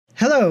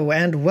Hello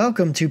and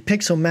welcome to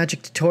Pixel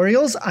Magic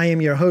Tutorials. I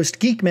am your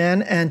host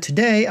Geekman, and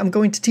today I'm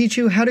going to teach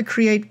you how to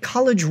create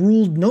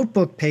college-ruled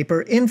notebook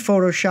paper in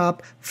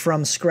Photoshop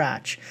from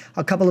scratch.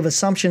 A couple of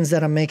assumptions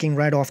that I'm making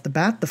right off the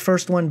bat. The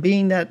first one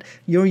being that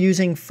you're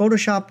using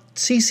Photoshop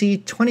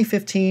CC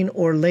 2015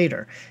 or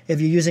later.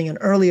 If you're using an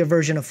earlier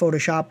version of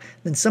Photoshop,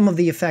 then some of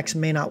the effects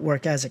may not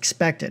work as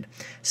expected.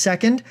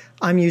 Second,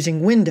 I'm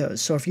using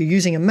Windows, so if you're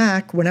using a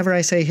Mac, whenever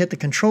I say hit the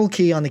Control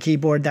key on the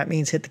keyboard, that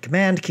means hit the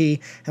Command key,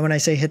 and when I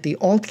say hit the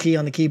Alt key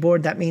on the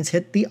keyboard, that means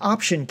hit the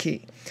Option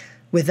key.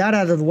 With that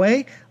out of the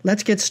way,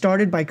 let's get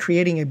started by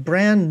creating a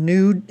brand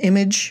new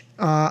image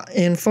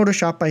in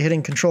Photoshop by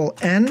hitting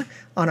Control-N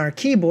on our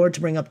keyboard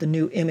to bring up the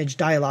new image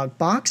dialog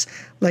box.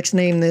 Let's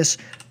name this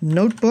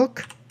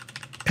Notebook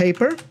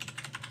Paper,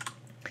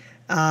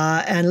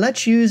 and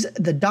let's use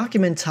the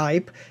document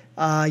type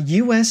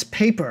US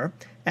Paper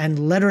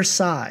and letter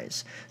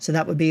size. So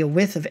that would be a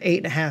width of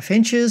 8.5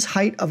 inches,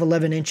 height of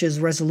 11 inches,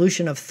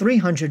 resolution of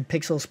 300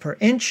 pixels per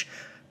inch.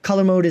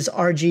 Color mode is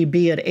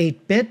RGB at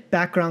 8-bit.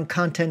 Background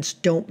contents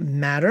don't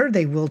matter.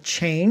 They will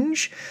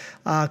change.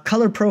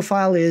 Color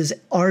profile is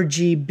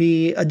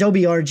RGB,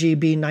 Adobe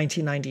RGB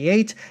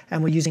 1998,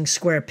 and we're using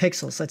square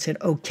pixels. Let's hit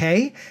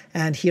OK,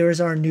 and here's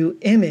our new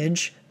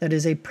image that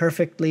is a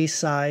perfectly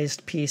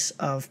sized piece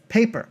of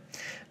paper.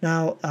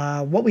 Now,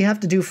 what we have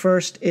to do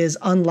first is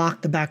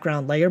unlock the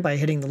background layer by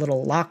hitting the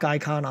little lock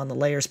icon on the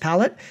Layers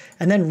palette,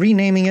 and then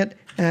renaming it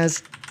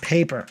as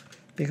Paper,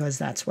 because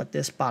that's what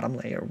this bottom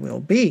layer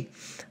will be.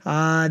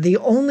 The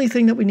only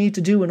thing that we need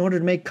to do in order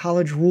to make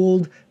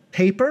college-ruled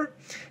paper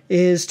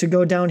is to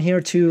go down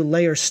here to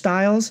Layer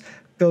Styles,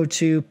 go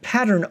to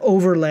Pattern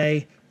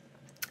Overlay,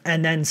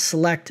 and then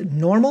select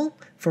Normal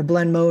for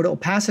blend mode,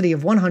 opacity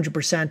of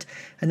 100%,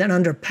 and then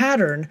under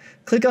Pattern,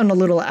 click on the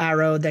little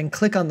arrow, then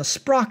click on the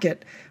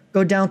sprocket,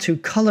 go down to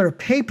Color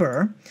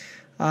Paper,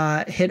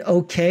 hit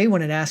OK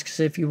when it asks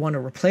if you want to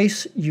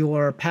replace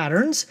your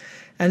patterns,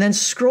 and then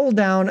scroll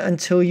down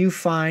until you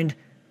find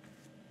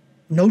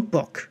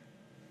Notebook.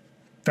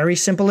 Very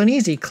simple and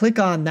easy. Click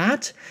on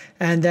that,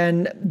 and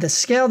then the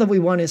scale that we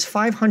want is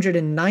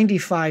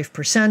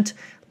 595%.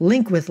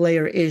 Link with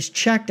layer is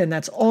checked, and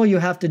that's all you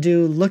have to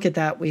do. Look at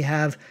that. We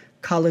have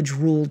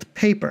college-ruled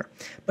paper,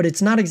 but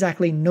it's not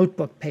exactly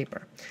notebook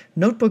paper.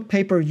 Notebook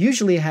paper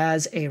usually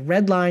has a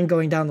red line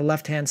going down the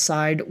left-hand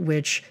side,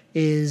 which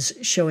is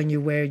showing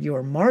you where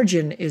your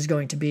margin is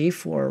going to be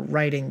for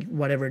writing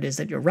whatever it is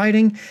that you're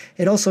writing.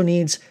 It also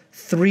needs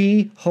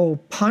 3-hole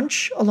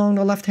punch along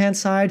the left-hand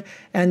side,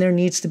 and there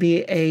needs to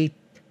be a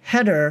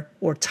header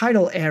or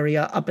title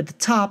area up at the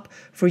top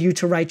for you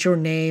to write your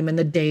name and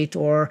the date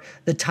or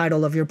the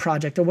title of your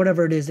project or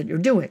whatever it is that you're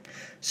doing.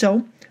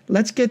 So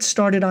let's get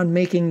started on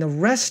making the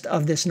rest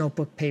of this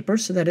notebook paper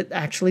so that it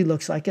actually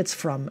looks like it's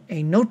from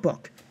a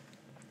notebook.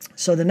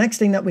 So the next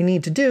thing that we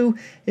need to do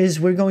is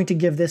we're going to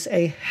give this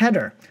a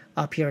header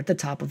up here at the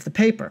top of the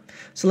paper.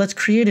 So let's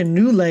create a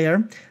new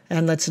layer,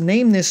 and let's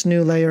name this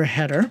new layer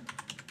Header,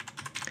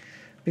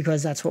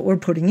 because that's what we're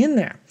putting in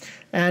there.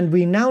 And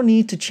we now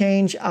need to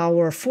change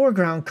our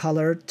foreground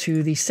color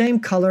to the same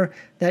color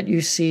that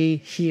you see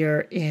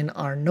here in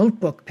our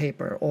notebook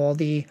paper, or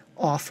the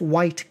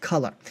off-white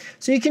color.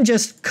 So you can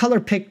just color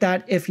pick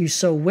that if you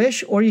so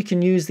wish, or you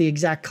can use the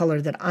exact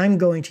color that I'm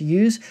going to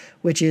use,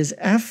 which is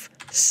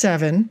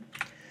F7,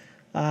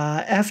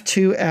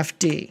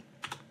 F2FD,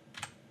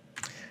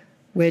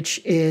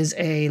 which is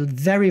a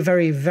very,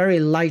 very,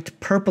 very light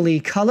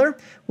purpley color,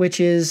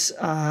 which is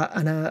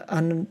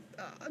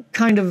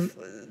kind of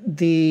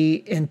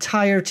the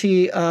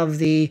entirety of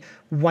the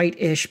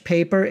whitish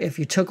paper. If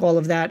you took all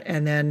of that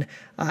and then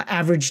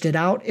averaged it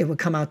out, it would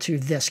come out to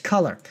this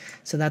color.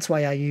 So that's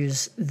why I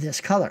use this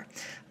color.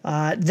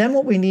 Then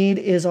what we need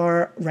is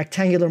our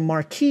rectangular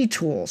marquee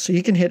tool. So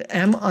you can hit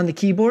M on the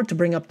keyboard to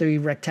bring up the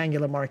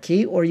rectangular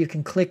marquee, or you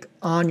can click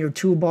on your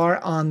toolbar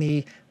on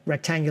the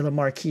rectangular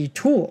marquee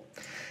tool.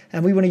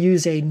 And we want to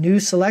use a new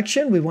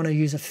selection. We want to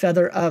use a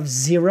feather of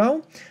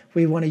 0.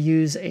 We want to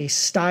use a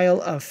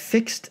style of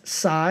fixed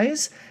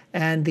size,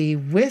 and the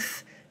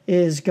width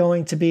is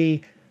going to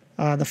be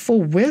the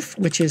full width,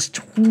 which is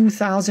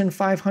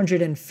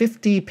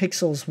 2,550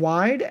 pixels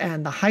wide,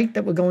 and the height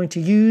that we're going to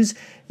use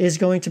is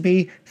going to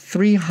be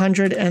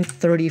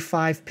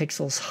 335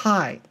 pixels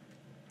high.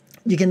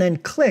 You can then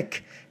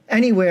click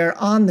anywhere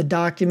on the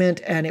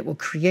document, and it will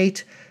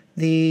create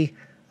the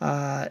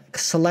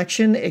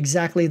selection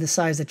exactly the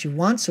size that you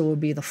want. So it will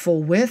be the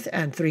full width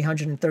and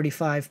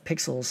 335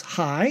 pixels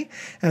high.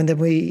 And then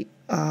we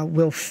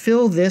will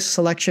fill this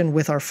selection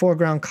with our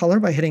foreground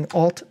color by hitting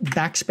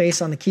ALT+Backspace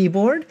on the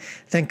keyboard,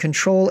 then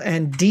Control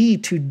and D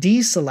to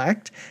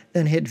deselect,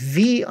 then hit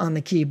V on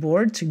the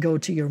keyboard to go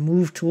to your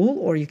Move tool,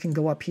 or you can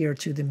go up here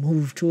to the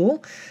Move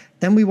tool.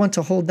 Then we want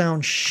to hold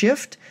down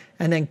Shift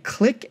and then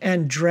click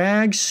and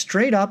drag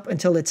straight up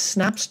until it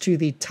snaps to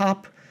the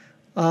top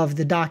of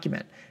the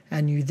document.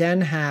 And you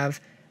then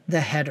have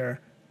the header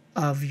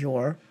of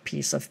your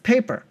piece of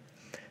paper.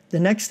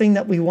 The next thing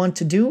that we want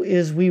to do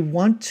is we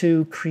want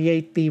to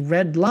create the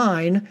red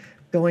line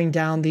going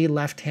down the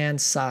left-hand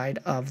side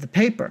of the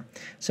paper.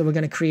 So we're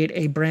going to create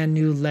a brand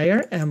new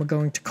layer, and we're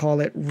going to call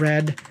it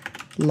red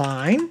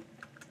line.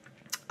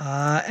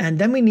 And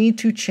then we need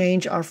to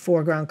change our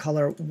foreground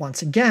color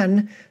once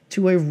again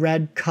to a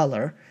red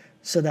color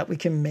so that we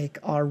can make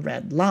our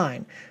red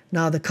line.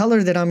 Now the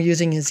color that I'm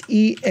using is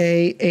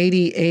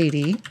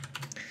EA8080,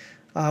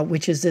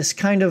 which is this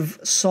kind of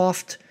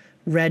soft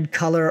red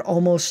color,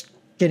 almost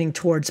getting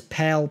towards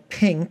pale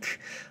pink,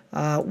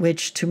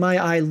 which to my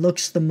eye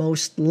looks the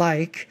most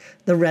like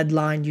the red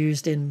line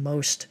used in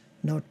most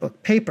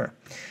notebook paper.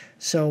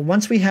 So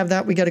once we have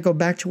that, we got to go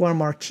back to our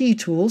Marquee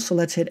tool. So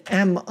let's hit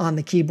M on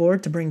the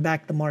keyboard to bring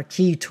back the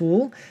Marquee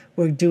tool.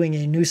 We're doing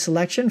a new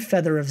selection,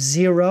 feather of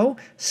 0.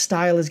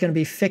 Style is going to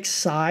be fixed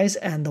size,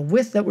 and the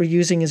width that we're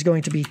using is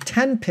going to be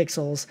 10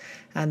 pixels,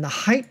 and the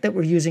height that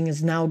we're using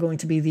is now going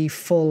to be the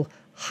full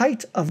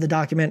height of the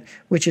document,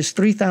 which is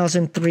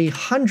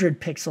 3,300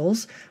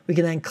 pixels. We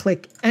can then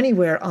click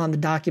anywhere on the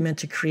document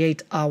to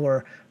create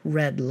our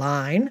red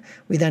line.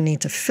 We then need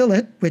to fill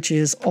it, which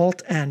is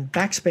Alt and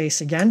Backspace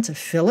again to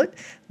fill it,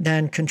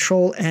 then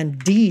Control and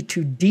D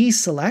to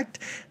deselect,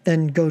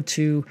 then go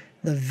to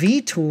the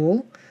V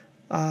tool,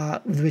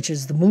 which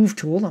is the move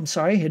tool. I'm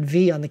sorry, hit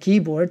V on the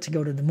keyboard to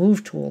go to the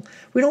move tool.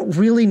 We don't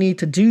really need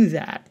to do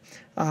that,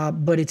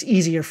 but it's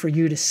easier for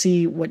you to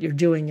see what you're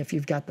doing if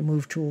you've got the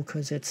move tool,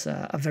 because it's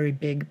a very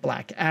big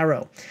black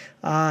arrow.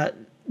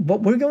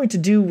 What we're going to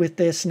do with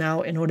this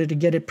now in order to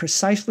get it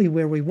precisely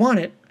where we want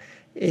it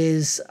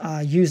is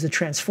use the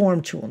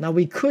transform tool. Now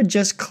we could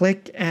just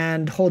click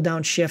and hold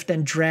down shift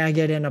and drag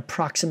it and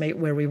approximate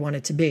where we want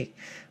it to be.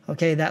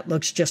 Okay, that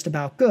looks just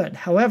about good.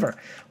 However,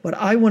 what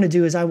I want to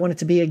do is I want it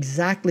to be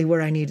exactly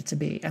where I need it to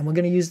be, and we're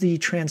going to use the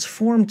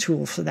transform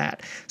tool for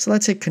that. So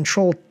let's hit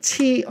Control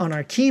T on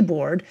our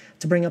keyboard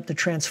to bring up the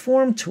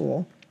transform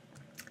tool,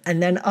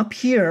 and then up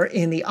here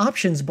in the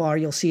options bar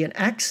you'll see an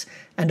X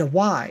and a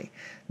Y.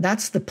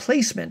 That's the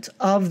placement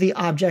of the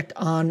object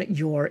on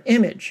your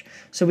image.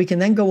 So we can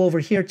then go over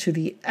here to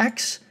the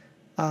X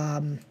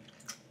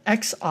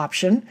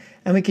option,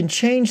 and we can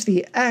change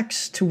the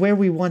X to where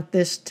we want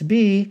this to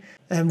be.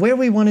 And where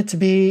we want it to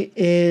be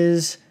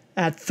is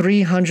at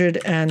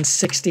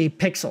 360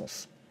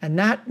 pixels. And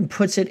that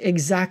puts it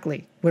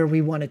exactly where we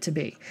want it to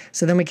be.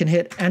 So then we can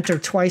hit Enter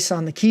twice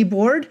on the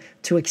keyboard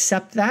to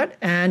accept that,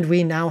 and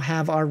we now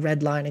have our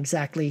red line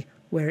exactly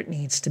where it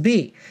needs to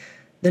be.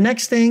 The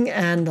next thing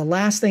and the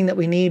last thing that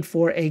we need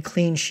for a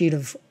clean sheet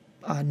of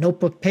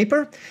notebook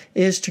paper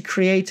is to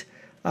create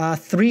a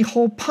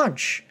 3-hole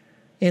punch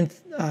in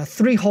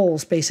 3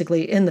 holes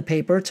basically in the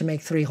paper to make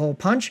 3-hole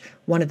punch,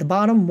 one at the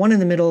bottom, one in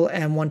the middle,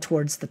 and one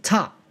towards the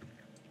top.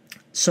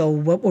 So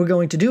what we're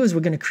going to do is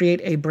we're going to create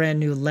a brand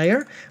new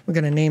layer. We're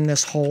going to name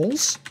this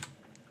holes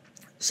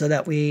so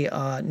that we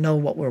know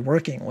what we're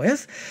working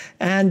with.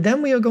 And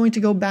then we are going to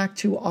go back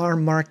to our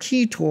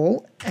Marquee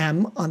tool,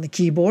 M on the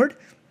keyboard,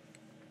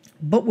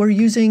 but we're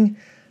using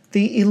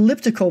the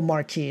elliptical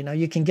marquee. Now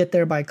you can get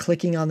there by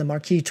clicking on the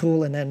Marquee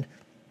tool and then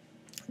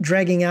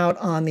dragging out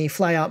on the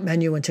flyout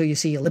menu until you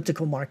see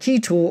elliptical marquee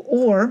tool,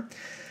 or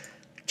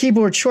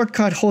keyboard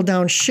shortcut, hold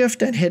down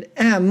shift and hit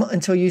M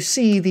until you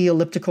see the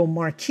elliptical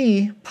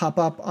marquee pop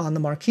up on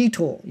the Marquee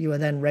tool. You are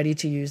then ready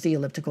to use the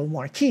elliptical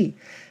marquee.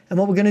 And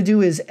what we're going to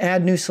do is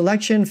add new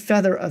selection,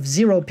 feather of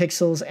 0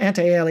 pixels,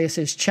 anti-alias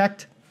is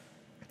checked,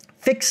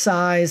 fixed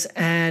size,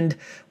 and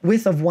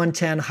width of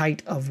 110,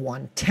 height of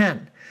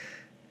 110.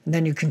 And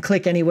then you can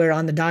click anywhere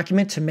on the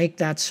document to make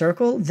that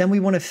circle. Then we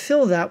want to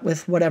fill that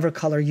with whatever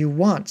color you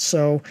want.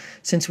 So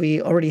since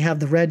we already have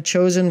the red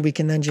chosen, we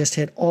can then just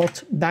hit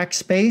Alt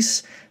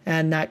Backspace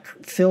and that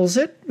fills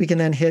it. We can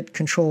then hit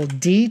Control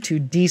D to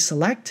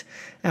deselect,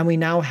 and we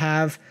now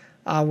have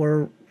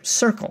our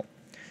circle.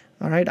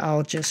 All right,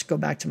 I'll just go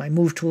back to my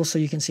move tool so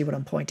you can see what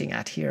I'm pointing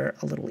at here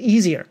a little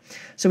easier.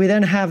 So we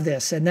then have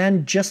this, and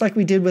then just like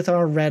we did with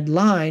our red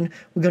line,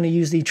 we're going to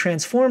use the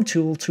transform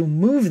tool to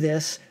move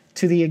this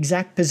to the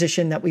exact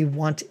position that we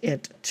want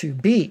it to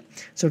be.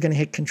 So we're going to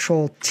hit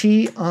Control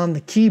T on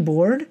the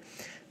keyboard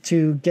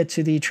to get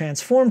to the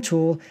transform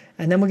tool,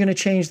 and then we're going to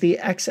change the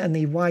X and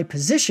the Y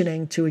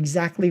positioning to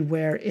exactly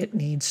where it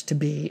needs to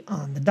be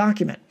on the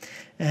document.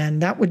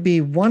 And that would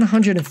be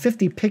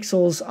 150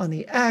 pixels on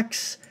the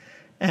X,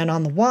 and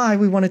on the Y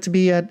we want it to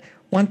be at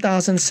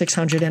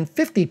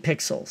 1,650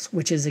 pixels,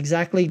 which is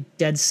exactly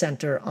dead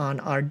center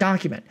on our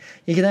document.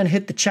 You can then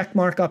hit the check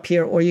mark up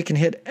here, or you can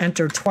hit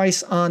Enter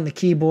twice on the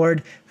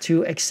keyboard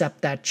to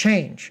accept that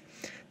change.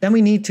 Then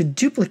we need to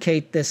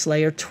duplicate this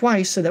layer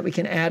twice so that we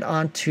can add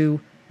on 2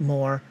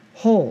 more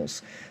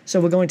holes. So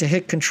we're going to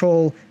hit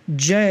Control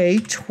J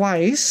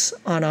twice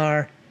on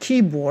our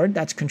keyboard,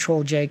 that's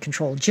Control J,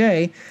 Control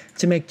J,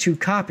 to make 2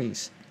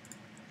 copies.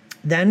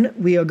 Then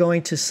we are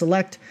going to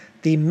select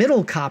the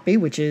middle copy,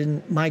 which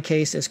in my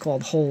case is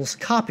called holes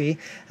copy,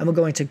 and we're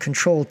going to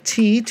Control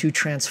T to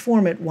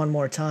transform it one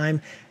more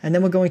time, and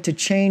then we're going to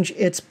change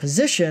its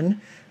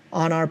position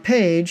on our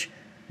page,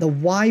 the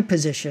Y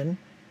position,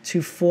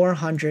 to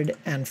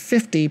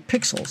 450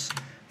 pixels.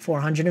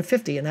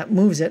 450, and that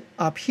moves it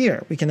up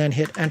here. We can then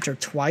hit enter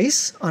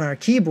twice on our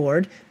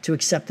keyboard to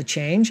accept the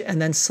change, and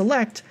then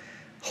select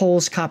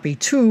holes copy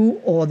to,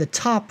 or the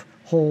top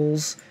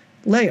holes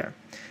layer.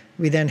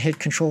 We then hit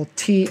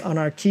Control-T on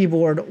our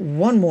keyboard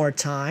one more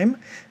time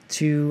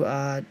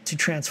to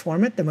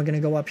transform it. Then we're going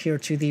to go up here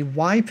to the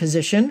Y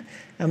position,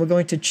 and we're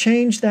going to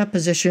change that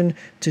position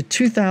to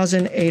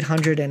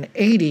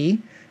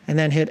 2880, and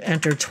then hit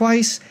enter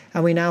twice,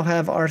 and we now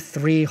have our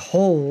 3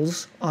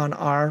 holes on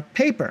our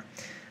paper.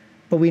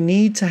 But we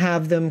need to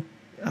have them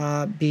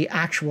be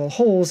actual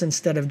holes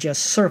instead of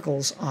just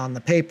circles on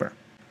the paper.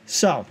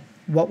 So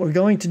what we're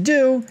going to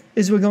do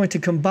is we're going to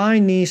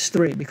combine these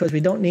 3 because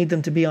we don't need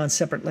them to be on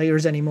separate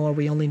layers anymore.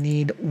 We only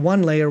need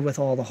one layer with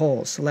all the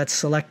holes. So let's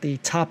select the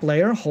top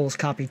layer, holes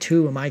copy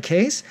 2 in my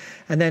case,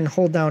 and then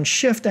hold down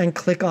Shift and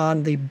click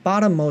on the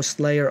bottommost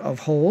layer of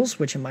holes,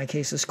 which in my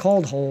case is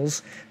called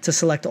holes, to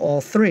select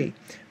all 3.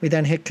 We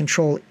then hit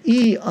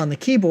Control-E on the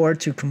keyboard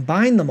to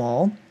combine them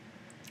all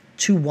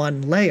to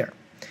one layer.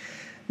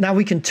 Now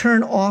we can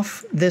turn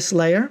off this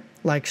layer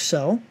like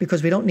so,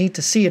 because we don't need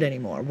to see it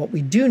anymore. What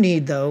we do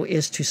need, though,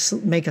 is to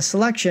make a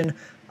selection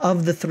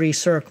of the 3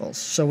 circles.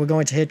 So we're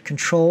going to hit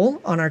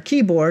Control on our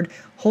keyboard.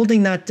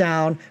 Holding that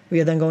down, we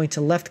are then going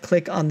to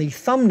left-click on the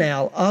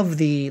thumbnail of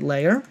the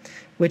layer,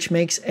 which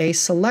makes a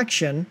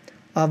selection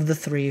of the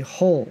 3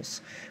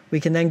 holes. We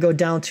can then go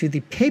down to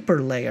the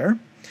paper layer,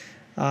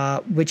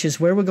 which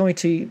is where we're going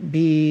to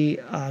be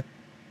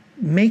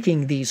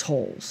making these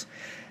holes.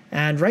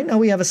 And right now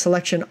we have a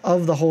selection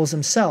of the holes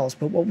themselves,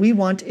 but what we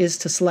want is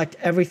to select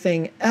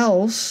everything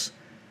else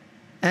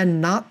and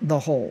not the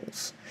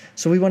holes.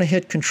 So we want to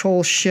hit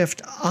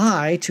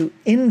Control-Shift-I to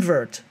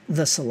invert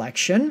the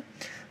selection,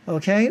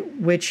 okay,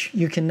 which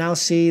you can now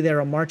see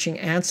there are marching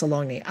ants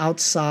along the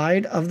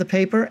outside of the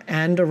paper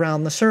and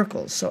around the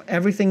circles. So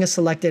everything is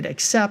selected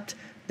except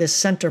this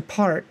center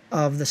part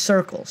of the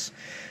circles.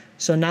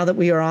 So now that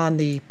we are on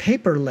the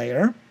paper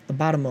layer, the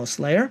bottommost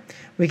layer,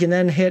 we can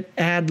then hit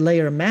Add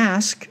Layer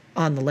Mask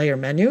on the layer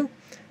menu,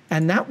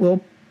 and that will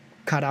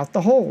cut out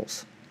the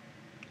holes.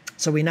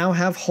 So we now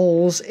have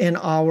holes in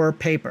our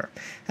paper,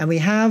 and we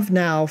have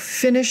now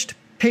finished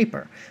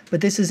paper, but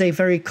this is a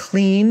very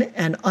clean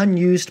and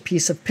unused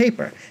piece of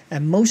paper.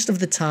 And most of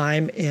the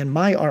time in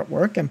my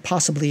artwork, and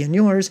possibly in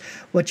yours,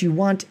 what you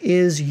want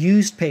is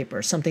used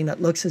paper, something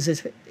that looks as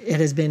if it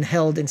has been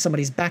held in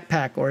somebody's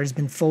backpack or has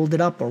been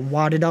folded up or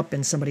wadded up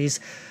in somebody's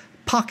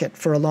pocket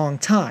for a long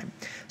time.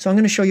 So I'm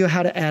going to show you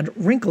how to add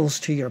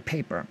wrinkles to your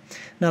paper.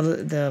 Now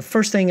the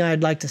first thing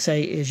I'd like to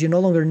say is you no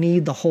longer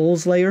need the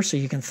holes layer, so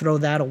you can throw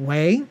that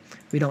away.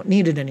 We don't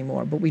need it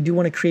anymore, but we do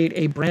want to create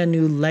a brand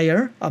new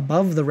layer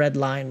above the red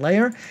line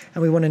layer,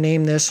 and we want to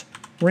name this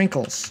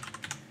wrinkles.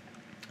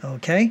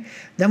 Okay,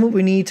 then what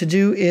we need to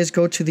do is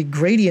go to the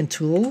gradient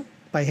tool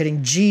by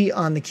hitting G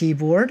on the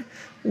keyboard,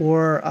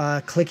 or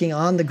clicking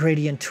on the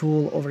gradient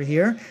tool over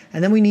here.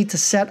 And then we need to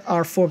set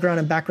our foreground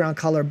and background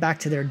color back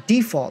to their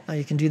default. Now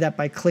you can do that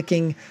by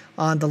clicking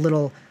on the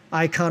little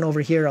icon over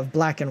here of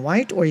black and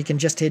white, or you can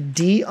just hit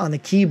D on the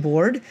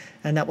keyboard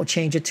and that will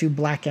change it to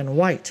black and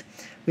white.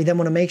 We then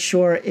want to make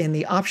sure in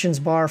the options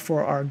bar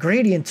for our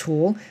gradient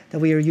tool that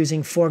we are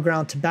using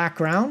foreground to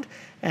background,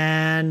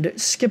 and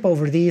skip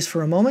over these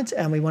for a moment,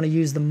 and we want to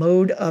use the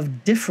mode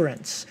of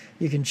difference.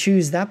 You can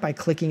choose that by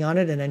clicking on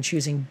it and then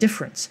choosing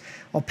difference.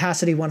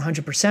 Opacity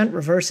 100%,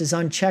 reverse is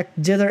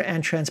unchecked, dither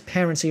and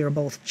transparency are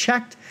both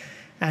checked,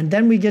 and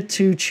then we get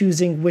to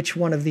choosing which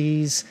one of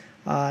these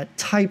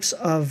types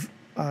of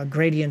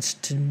gradients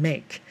to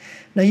make.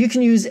 Now you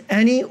can use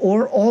any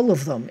or all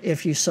of them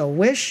if you so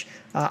wish.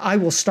 I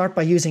will start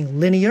by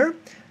using linear.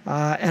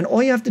 And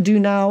all you have to do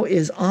now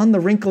is on the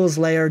wrinkles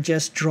layer,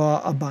 just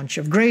draw a bunch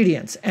of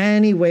gradients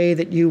any way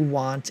that you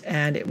want,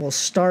 and it will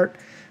start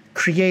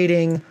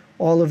creating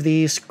all of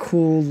these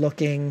cool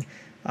looking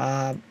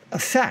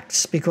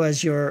effects,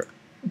 because you're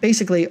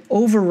basically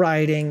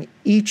overriding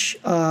each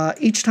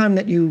time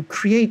that you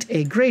create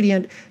a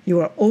gradient, you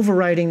are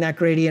overriding that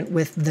gradient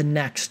with the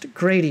next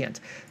gradient.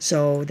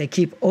 So they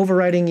keep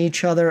overriding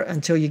each other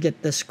until you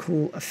get this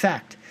cool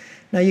effect.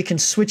 Now you can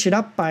switch it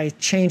up by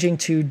changing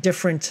to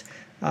different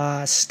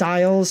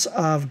styles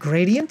of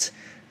gradient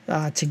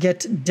to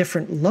get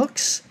different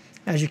looks.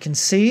 As you can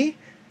see,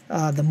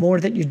 the more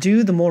that you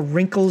do, the more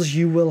wrinkles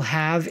you will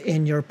have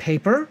in your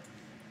paper,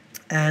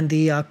 and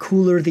the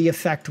cooler the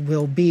effect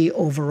will be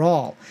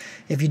overall.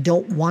 If you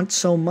don't want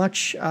so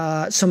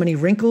many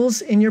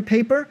wrinkles in your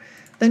paper,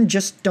 then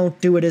just don't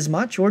do it as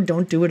much, or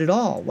don't do it at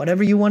all.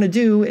 Whatever you want to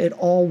do, it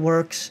all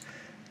works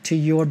to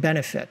your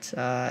benefit,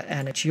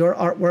 and it's your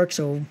artwork,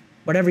 so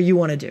whatever you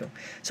want to do.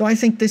 So I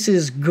think this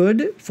is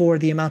good for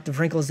the amount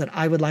of wrinkles that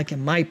I would like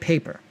in my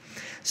paper.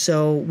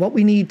 So what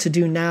we need to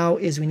do now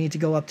is we need to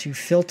go up to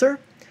Filter,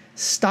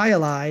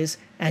 Stylize,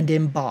 and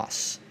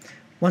Emboss.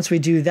 Once we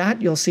do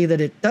that, you'll see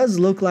that it does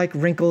look like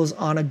wrinkles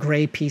on a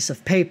gray piece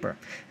of paper.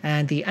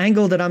 And the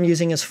angle that I'm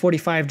using is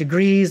 45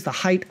 degrees. The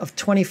height of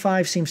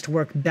 25 seems to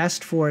work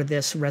best for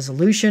this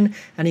resolution,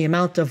 and the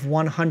amount of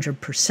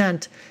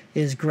 100%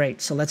 is great.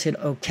 So let's hit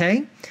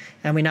OK.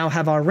 And we now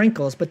have our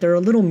wrinkles, but they're a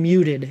little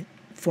muted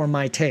for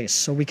my taste.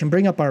 So we can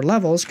bring up our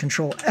levels,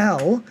 Control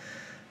L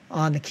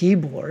on the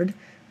keyboard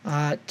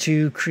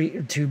to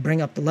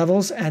bring up the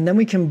levels, and then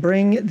we can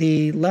bring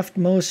the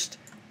leftmost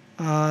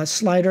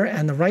slider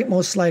and the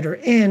rightmost slider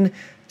in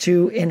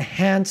to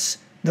enhance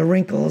the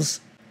wrinkles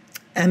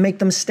and make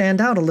them stand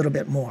out a little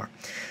bit more.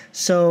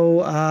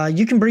 So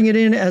you can bring it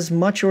in as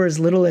much or as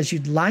little as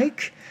you'd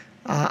like.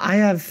 I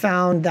have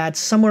found that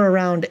somewhere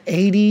around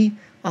 80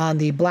 on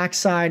the black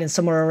side and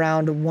somewhere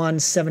around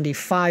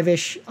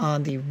 175-ish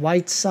on the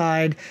white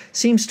side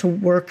seems to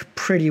work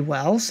pretty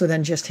well. So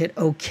then just hit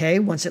OK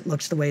once it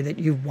looks the way that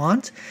you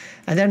want.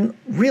 And then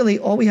really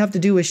all we have to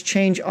do is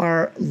change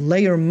our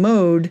layer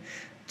mode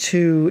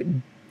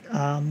to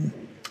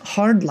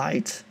hard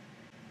light.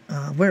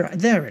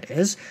 There it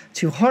is,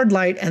 to hard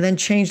light, and then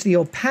change the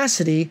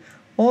opacity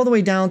all the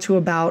way down to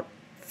about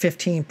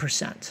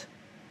 15%.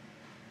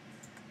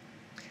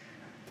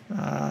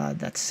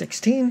 That's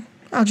 16.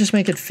 I'll just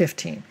make it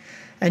 15.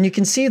 And you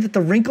can see that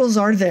the wrinkles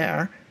are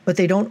there, but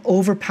they don't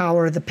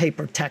overpower the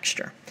paper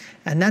texture.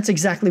 And that's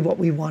exactly what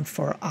we want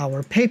for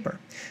our paper.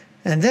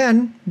 And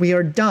then we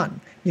are done.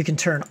 You can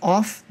turn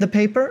off the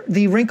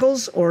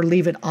wrinkles, or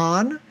leave it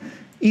on.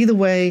 Either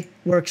way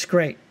works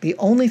great. The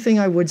only thing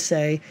I would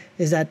say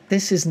is that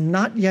this is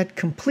not yet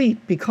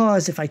complete,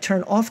 because if I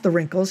turn off the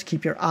wrinkles,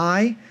 keep your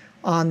eye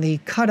on the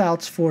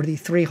cutouts for the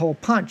 3-hole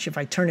punch. If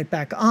I turn it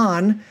back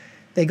on,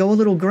 they go a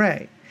little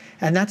gray.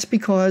 And that's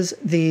because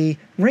the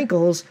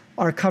wrinkles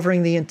are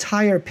covering the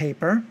entire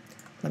paper.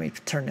 Let me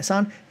turn this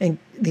on. And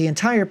the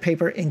entire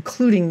paper,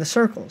 including the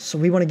circles. So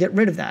we want to get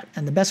rid of that.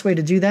 And the best way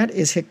to do that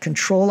is hit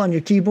Control on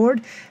your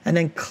keyboard and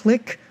then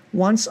click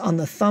once on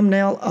the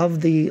thumbnail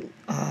of the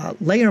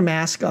layer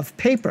mask of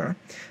paper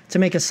to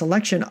make a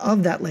selection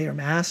of that layer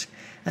mask.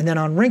 And then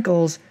on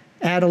wrinkles,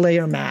 add a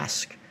layer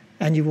mask.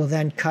 And you will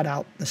then cut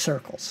out the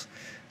circles.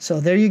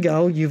 So there you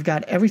go. You've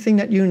got everything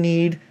that you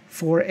need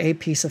for a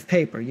piece of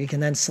paper. You can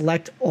then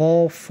select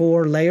all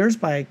 4 layers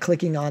by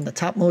clicking on the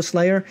topmost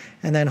layer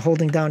and then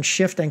holding down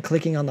Shift and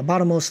clicking on the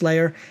bottommost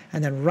layer,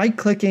 and then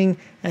right-clicking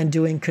and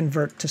doing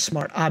Convert to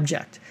Smart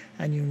Object.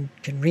 And you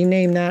can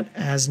rename that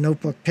as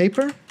Notebook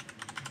Paper.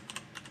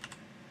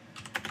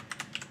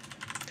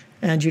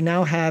 And you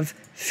now have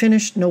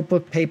finished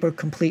notebook paper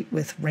complete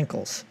with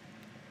wrinkles.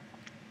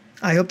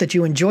 I hope that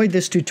you enjoyed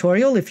this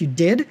tutorial. If you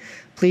did,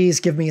 please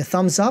give me a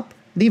thumbs up,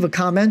 leave a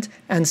comment,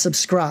 and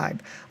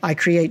subscribe. I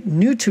create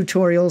new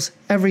tutorials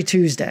every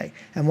Tuesday.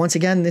 And once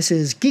again, this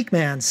is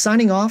Geekman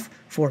signing off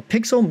for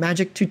Pixel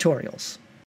Magic Tutorials.